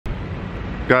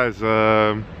Guys,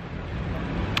 yeah,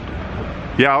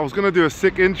 I was gonna do a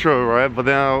sick intro, right? But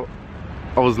now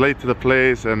I was late to the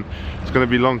place and it's gonna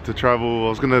be long to travel. I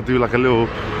was gonna do like a little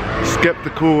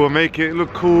skeptical and make it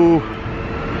look cool.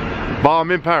 But I'm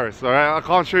in Paris, alright? I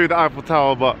can't show you the Eiffel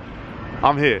Tower, but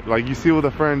I'm here. Like, you see all the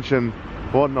French and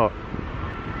whatnot.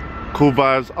 Cool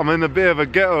vibes. I'm in a bit of a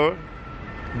ghetto,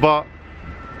 but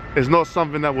it's not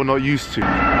something that we're not used to.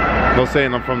 Not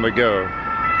saying I'm from the ghetto,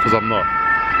 because I'm not.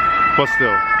 But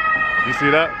still, you see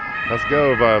that? That's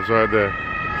ghetto vibes right there.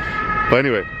 But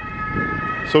anyway,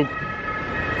 so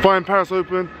find Paris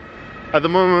open. At the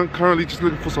moment, currently just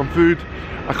looking for some food.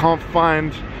 I can't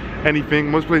find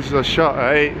anything. Most places are shut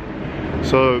at 8.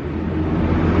 So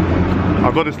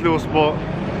I've got this little spot.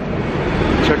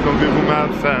 Checked on Google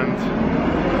Maps and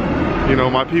you know,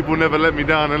 my people never let me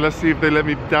down, and let's see if they let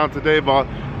me down today, but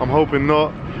I'm hoping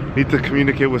not. Need to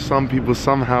communicate with some people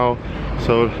somehow.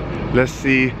 So let's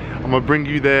see. I'm gonna bring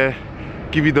you there,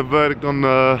 give you the verdict on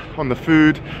the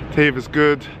food, tell you if it's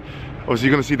good. Obviously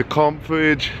you're gonna see the comp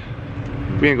footage.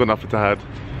 We ain't got nothing to hide.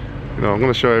 You know, I'm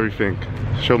gonna show everything.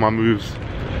 Show my moves,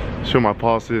 show my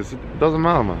passes. It doesn't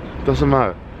matter, man. It doesn't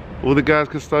matter. All the guys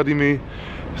can study me.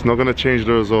 It's not gonna change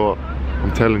the result.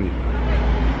 I'm telling you.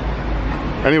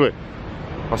 Anyway,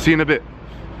 I'll see you in a bit.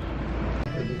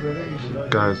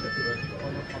 Guys,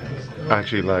 I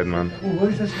actually lied, man.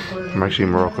 I'm actually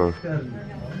in Morocco.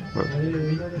 Look.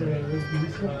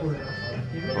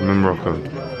 I'm in Morocco.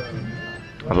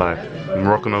 I lied.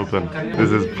 Moroccan Open. This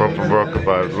is proper Morocco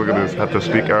vibes. Look at this. Had to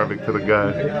speak Arabic to the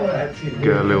guy.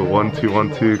 Get a little 1-2,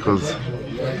 1-2 because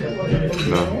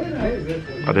you know,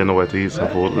 I didn't know where to eat, so I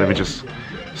thought let me just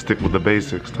stick with the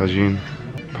basics. Tagine.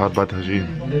 Powered by tagine.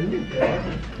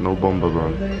 No bomba,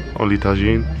 bro. Only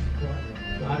tagine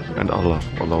and Allah.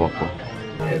 Allahu Akbar.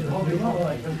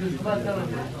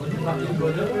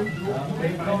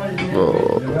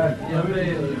 Oh.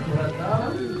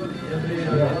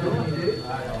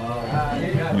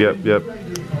 Yep.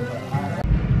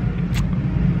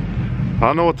 I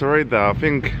don't know what to rate that. I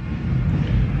think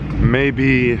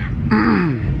maybe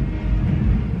I'm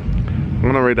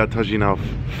gonna rate that tagine out of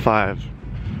 5.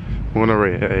 I'm gonna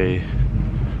rate it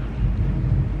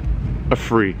a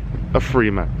 3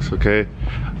 max, okay?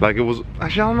 Like it was,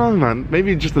 actually I don't know, man,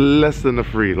 maybe just less than a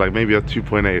 3, like maybe a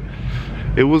 2.8.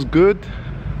 It was good,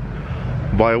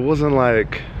 but it wasn't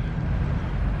like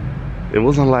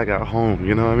at home,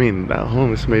 you know what I mean? At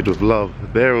home it's made with love.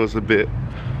 There it was a bit,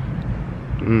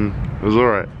 it was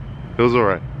alright. It was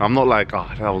alright. I'm not like, oh,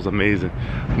 that was amazing,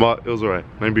 but it was alright.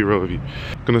 Let me be real with you.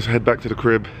 Gonna head back to the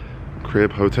crib,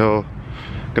 hotel.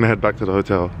 Gonna head back to the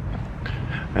hotel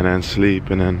and then sleep,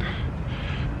 and then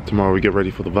tomorrow we get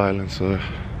ready for the violence. So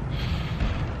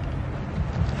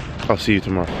I'll see you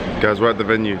tomorrow. Guys, we're at the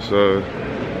venue, so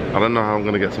I don't know how I'm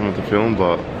gonna get someone to film,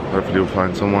 but hopefully we'll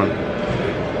find someone.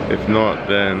 If not,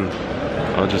 then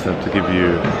I'll just have to give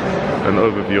you an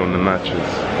overview on the matches.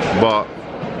 But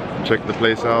check the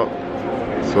place out.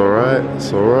 It's alright,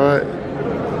 it's alright.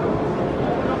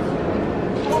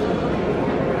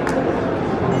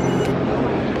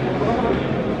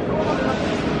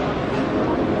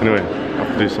 Anyway, I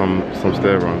have to do some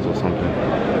stair runs or something.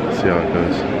 See how it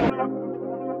goes.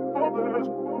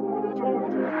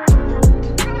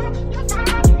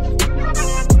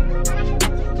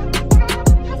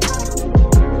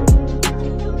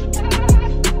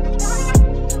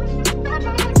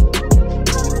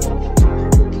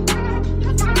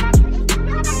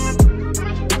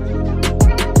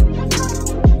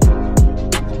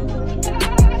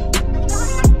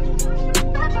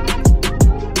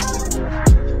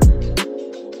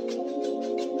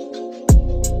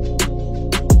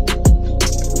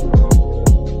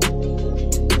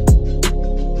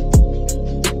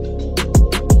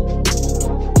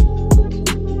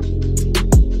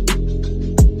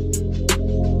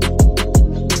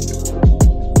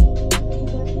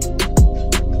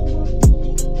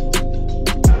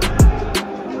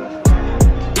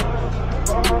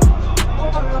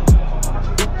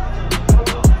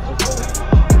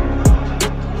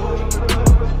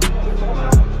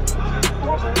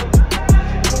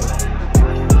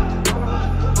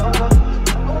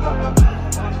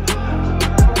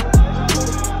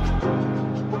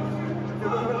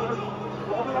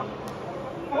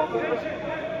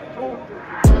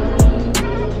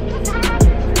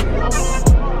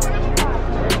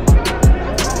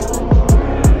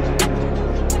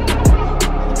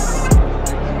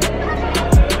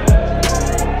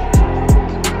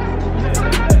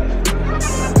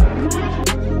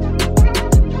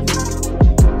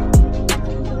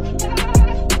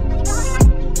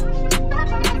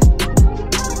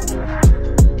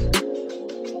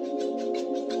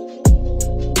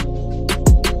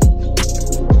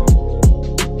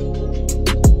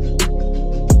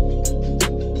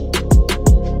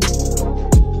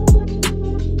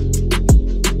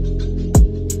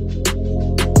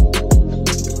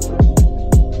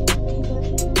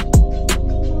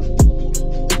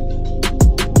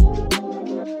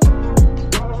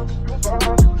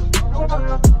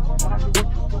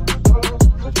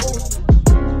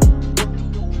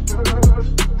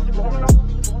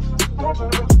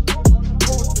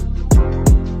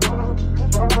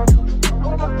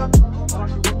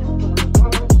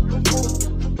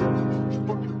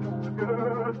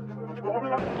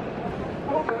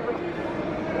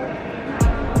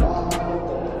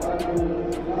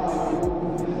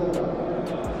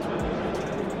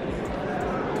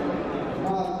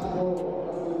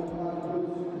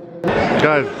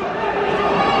 Guys,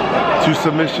 2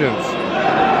 submissions.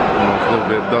 Oh, it's a little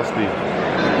bit dusty.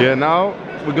 Yeah, now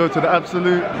we go to the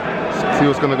absolute, see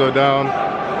what's gonna go down.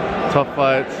 Tough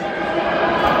fights.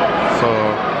 So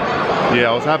yeah,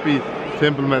 I was happy to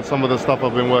implement some of the stuff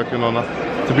I've been working on.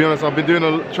 To be honest, I've been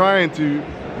trying to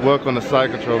work on the side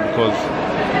control because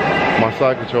my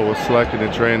side control was slacking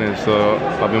in training. So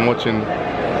I've been watching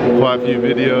quite a few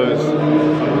videos,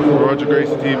 Roger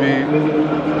Gracie TV,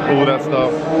 all that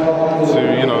stuff to,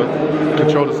 you know,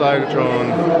 control the side control,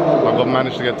 and I've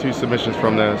managed to get 2 submissions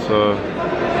from there, so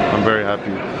I'm very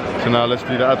happy. So now let's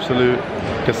do the absolute,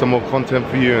 get some more content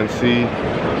for you and see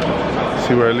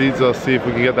where it leads us, see if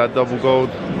we can get that double gold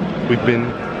we've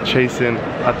been chasing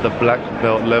at the black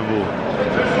belt level.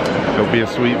 It'll be a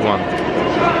sweet one.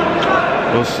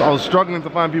 I was struggling to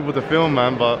find people to film,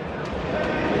 man, but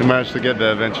we managed to get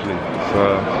there eventually.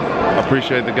 So I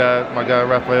appreciate my guy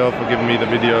Raphael for giving me the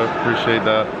video. Appreciate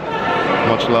that.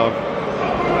 Much love.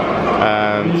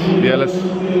 And yeah, let's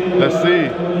see.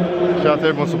 Shout out to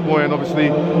everyone supporting. Obviously,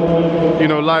 you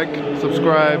know, like,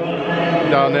 subscribe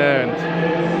down there and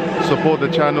support the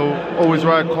channel. Always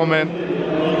write a comment.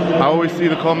 I always see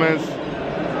the comments.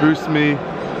 Boosts me.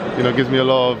 You know, gives me a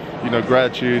lot of, you know,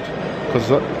 gratitude, because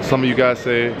some of you guys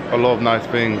say a lot of nice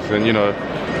things, and you know,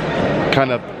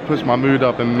 kind of puts my mood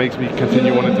up and makes me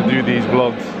continue wanting to do these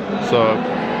vlogs. So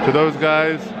to those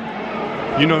guys,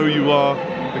 you know who you are.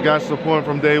 The guys supporting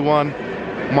from day one,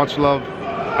 much love.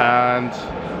 And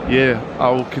yeah, I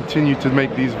will continue to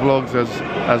make these vlogs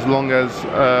as long as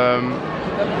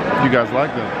you guys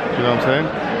like them. You know what I'm saying?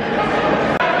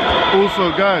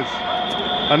 Also guys,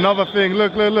 another thing,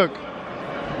 look.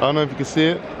 I don't know if you can see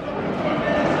it.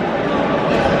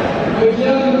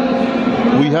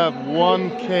 We have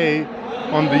 1K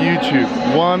on the YouTube,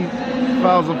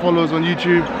 1,000 followers on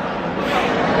YouTube.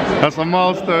 That's a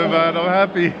milestone, man. I'm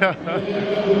happy.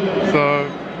 So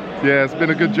yeah, it's been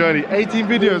a good journey. 18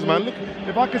 videos, man. Look,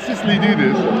 if I consistently do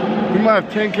this, we might have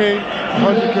 10K,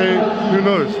 100K, who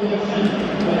knows.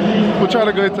 We're trying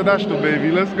to go international,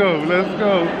 baby. Let's go.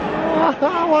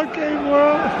 1K,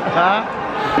 bro.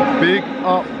 Big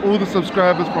up all the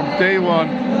subscribers from day one,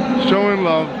 showing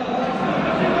love.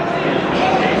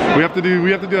 We have to do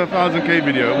a 1,000K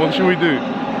video. What should we do?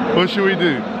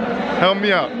 Help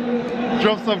me out.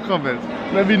 Drop some comments.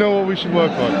 Let me know what we should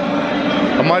work on.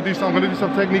 I'm gonna do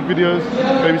some technique videos.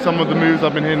 Maybe some of the moves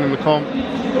I've been hitting in the comp.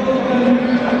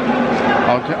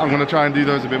 I'm gonna try and do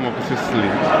those a bit more consistently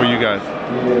for you guys.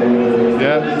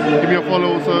 Yeah? Give me a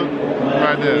follow also,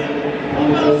 right there.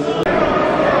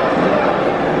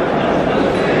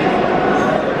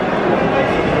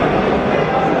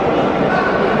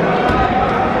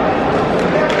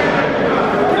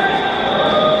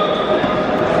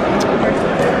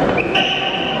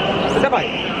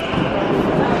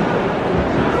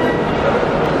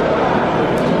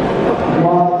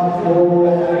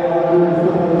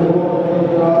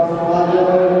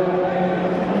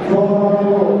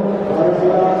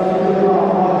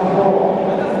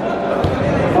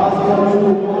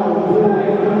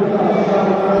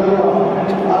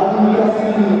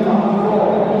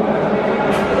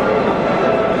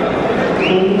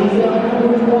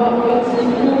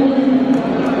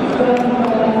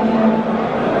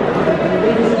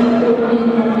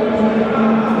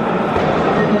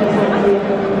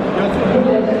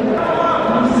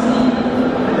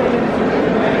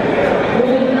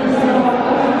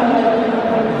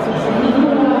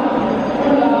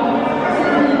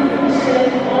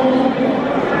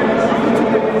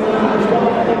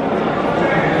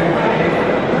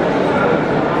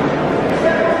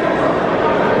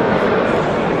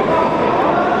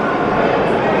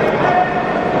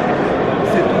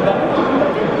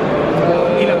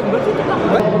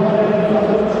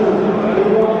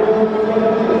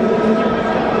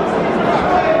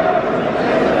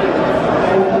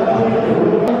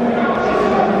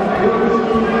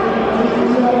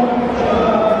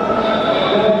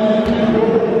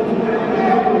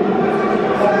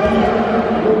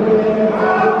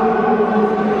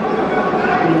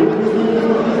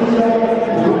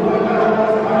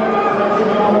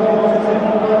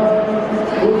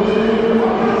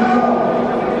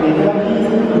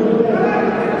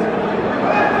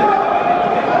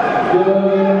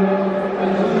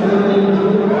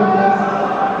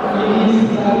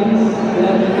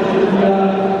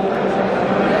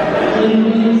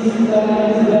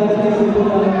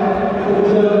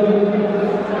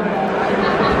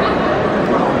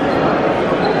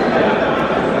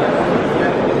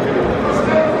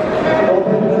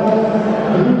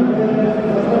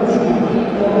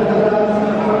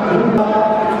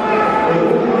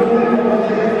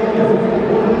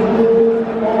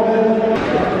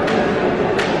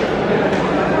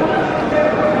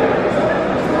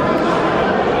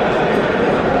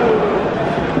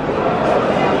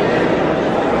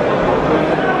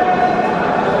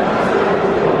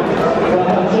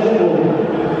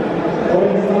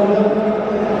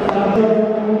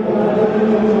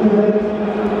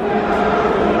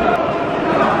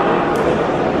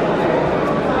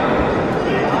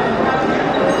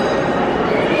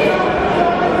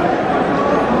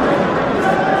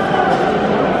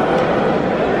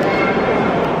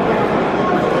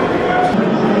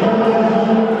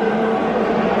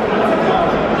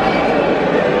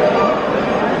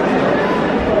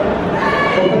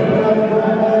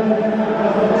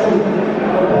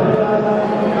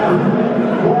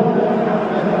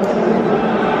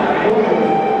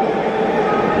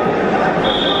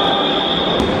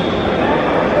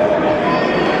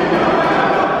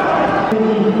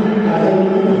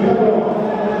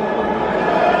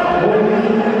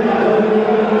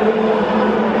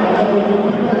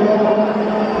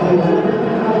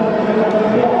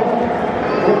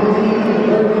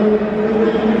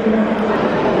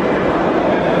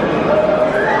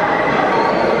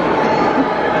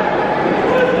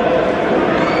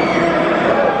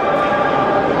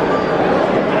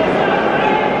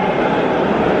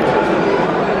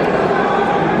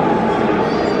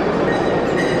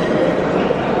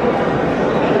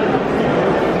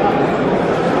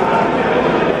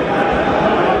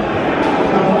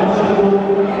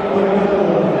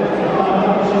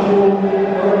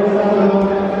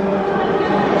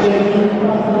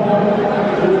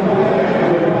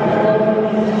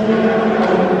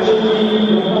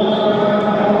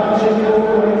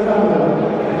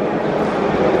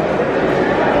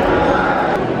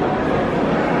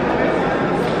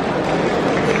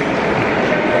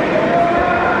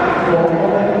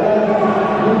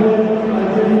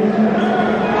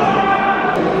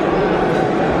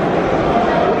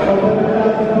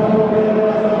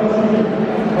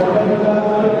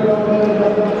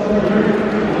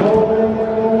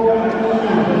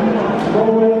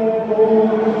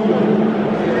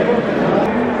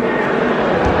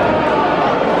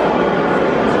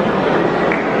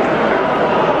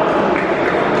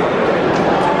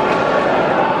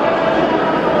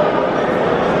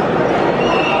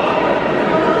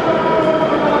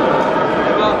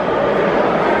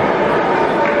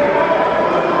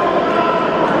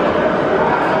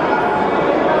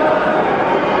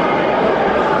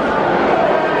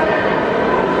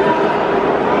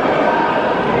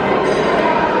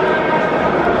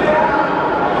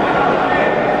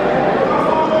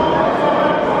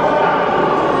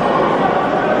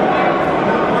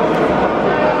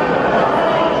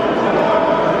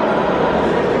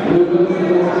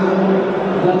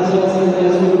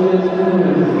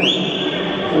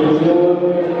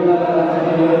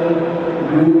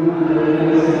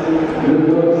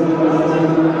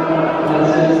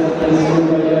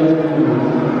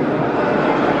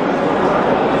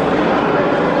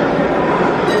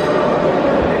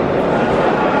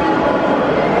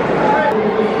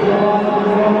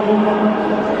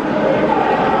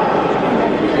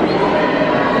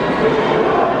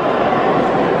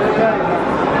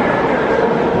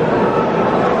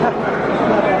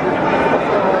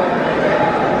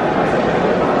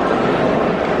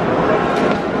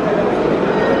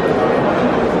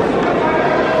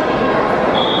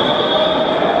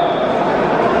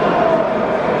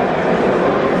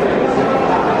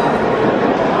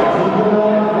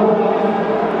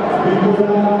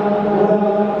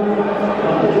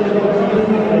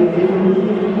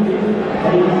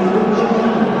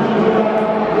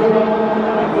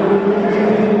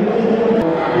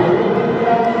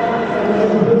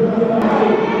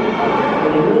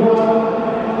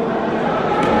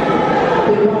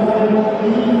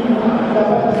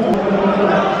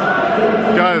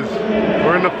 Guys,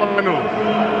 we're in the final.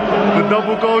 The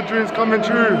double goal dream's coming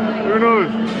true. Who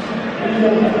knows?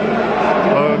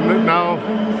 Now,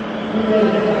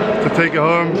 to take it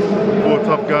home, for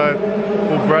Tough Guy,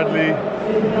 for Bradley,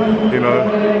 you know,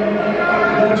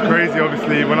 it's crazy.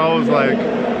 Obviously, when I was like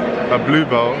a blue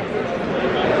belt,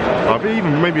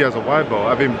 even maybe as a white belt,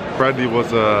 I think Bradley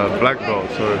was a black belt,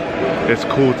 so it's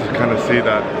cool to kind of see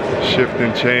that shift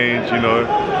and change, you know,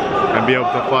 and be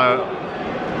able to fight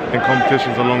in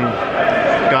competitions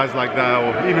guys like that,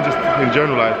 or even just in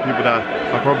general, like people that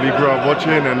I probably grew up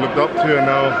watching and looked up to, and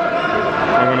now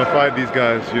I'm gonna fight these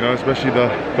guys, you know, especially the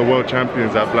world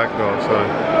champions at black belt. So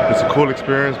it's a cool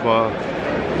experience, but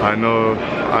I know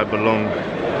I belong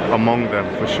among them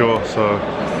for sure. So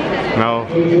now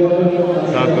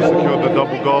time to secure the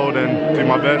double gold and do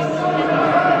my best.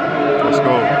 Let's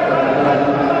go.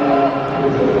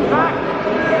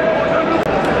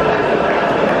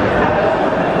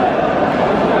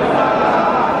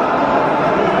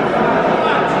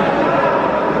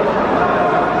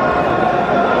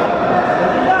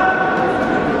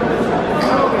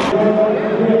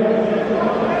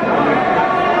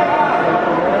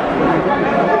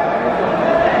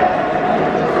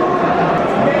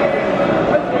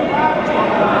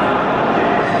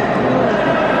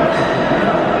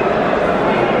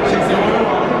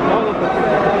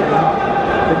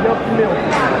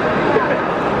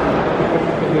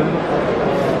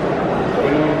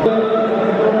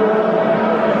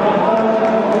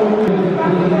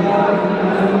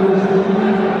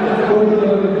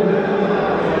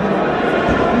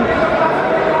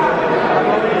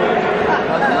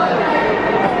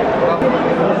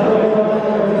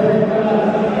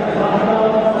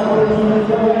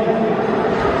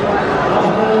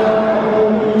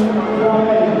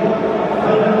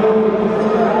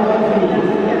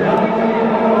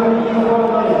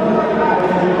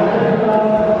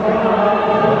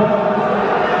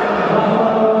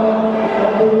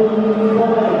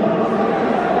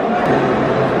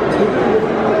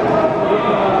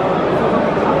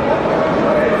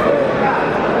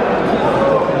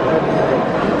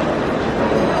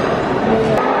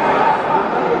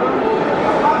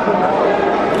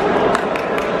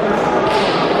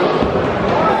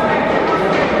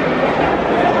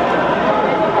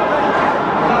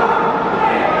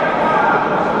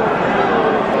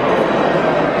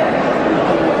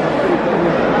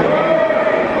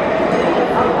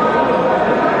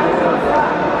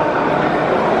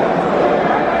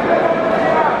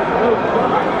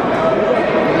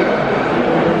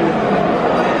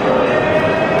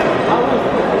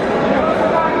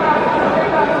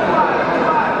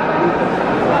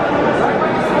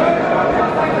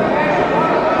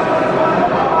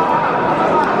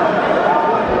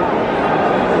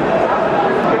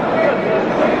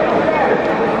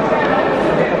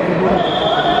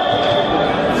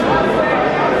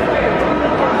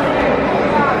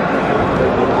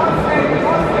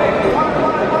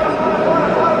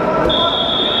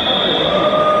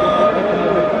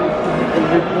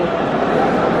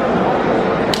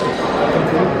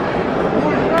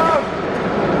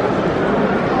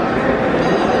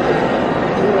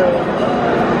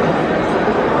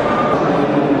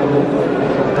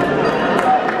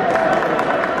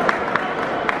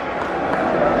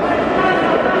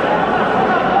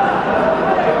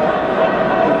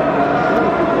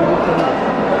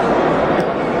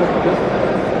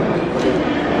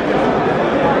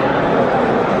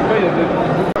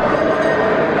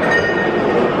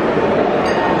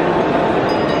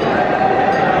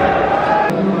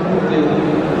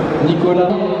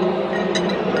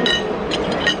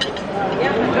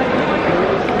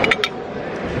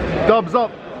 Dubs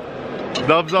up.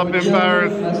 Dubs up in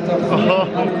Paris. Oh,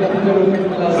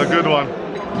 it's a good one.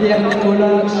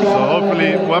 So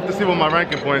hopefully, we'll have to see what my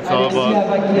ranking points are, but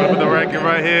remember the ranking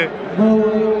right here.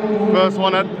 First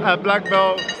one at black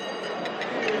belt.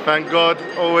 Thank God,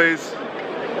 always.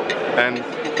 And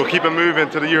we'll keep it moving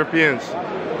to the Europeans.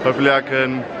 Hopefully I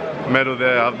can medal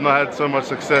there. I've not had so much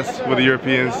success with the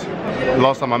Europeans.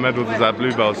 Last time I medaled was at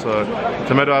blue belt, so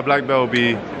to medal at black belt will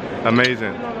be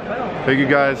amazing. Thank you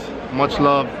guys, much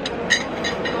love.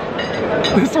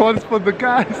 This one's for the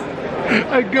guys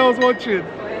and girls watching.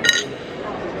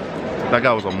 That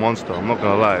guy was a monster, I'm not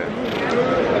gonna lie.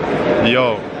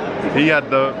 Yo, he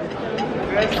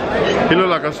looked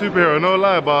like a superhero, no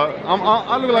lie, but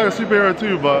I look like a superhero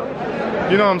too, but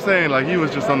you know what I'm saying, like he was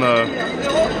just on a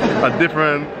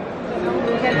different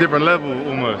level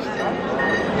almost.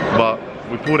 But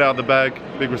we pulled out the bag,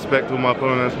 big respect to all my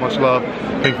opponents, much love,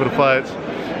 thank you for the fights,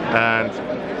 and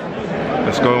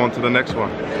let's go on to the next one.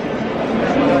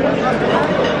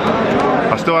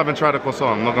 I still haven't tried a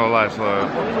croissant, I'm not gonna lie, so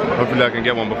hopefully I can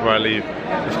get one before I leave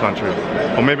this country.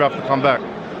 Or maybe I have to come back.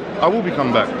 I will be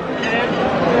coming back.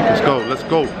 Let's go, let's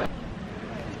go.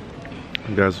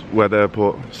 You guys, we're at the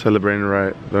airport, celebrating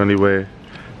right. The only way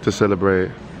to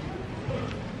celebrate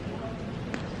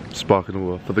sparkling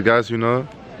water. For the guys who know,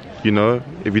 you know,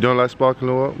 if you don't like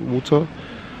sparkling water,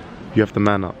 you have to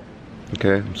man up.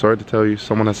 Okay, I'm sorry to tell you,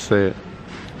 someone has to say it.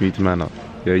 You need to man up.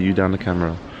 Yeah, you down the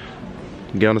camera.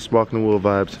 Get on the sparkling water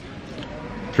vibes.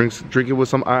 Drink it with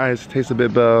some ice, tastes a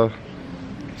bit better.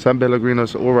 San Pellegrino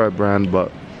is an alright brand,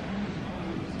 but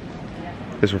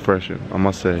it's refreshing, I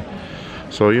must say.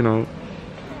 So, you know,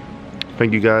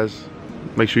 thank you guys.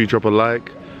 Make sure you drop a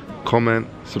like, comment,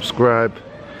 subscribe,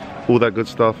 all that good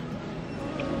stuff.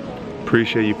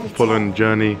 Appreciate you for following the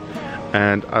journey,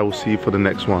 and I will see you for the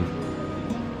next one.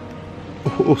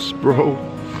 Oh, bro.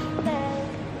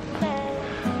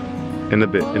 In a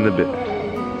bit.